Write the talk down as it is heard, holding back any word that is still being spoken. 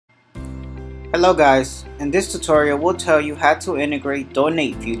Hello guys, in this tutorial we'll tell you how to integrate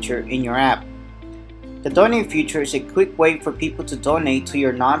donate feature in your app. The donate feature is a quick way for people to donate to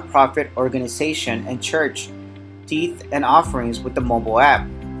your nonprofit organization and church, tithe and offerings with the mobile app.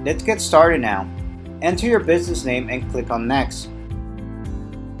 Let's get started now. Enter your business name and click on next.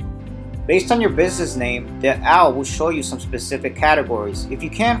 Based on your business name, the owl will show you some specific categories. If you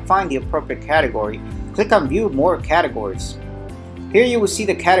can't find the appropriate category, click on view more categories. Here you will see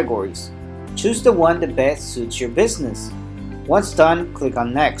the categories. Choose the one that best suits your business. Once done, click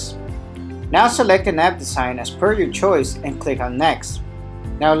on next. Now select an app design as per your choice and click on next.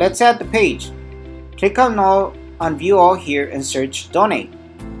 Now let's add the page. Click on view all here and search donate.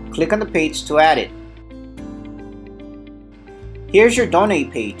 Click on the page to add it. Here's your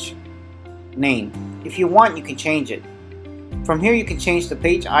donate page name. If you want, you can change it. From here you can change the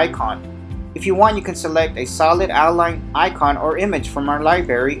page icon. If you want, you can select a solid outline icon or image from our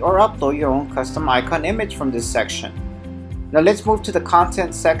library or upload your own custom icon image from this section. Now let's move to the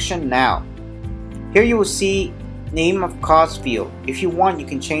content section now. Here you will see name of cause field. If you want, you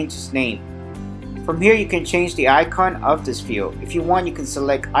can change its name. From here you can change the icon of this field. If you want, you can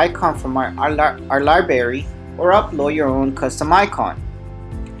select icon from our library or upload your own custom icon.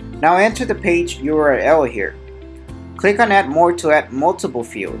 Now enter the page URL here. Click on add more to add multiple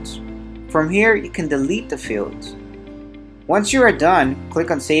fields. From here you can delete the fields. Once you are done,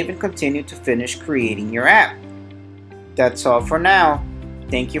 click on save and continue to finish creating your app. That's all for now.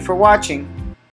 Thank you for watching.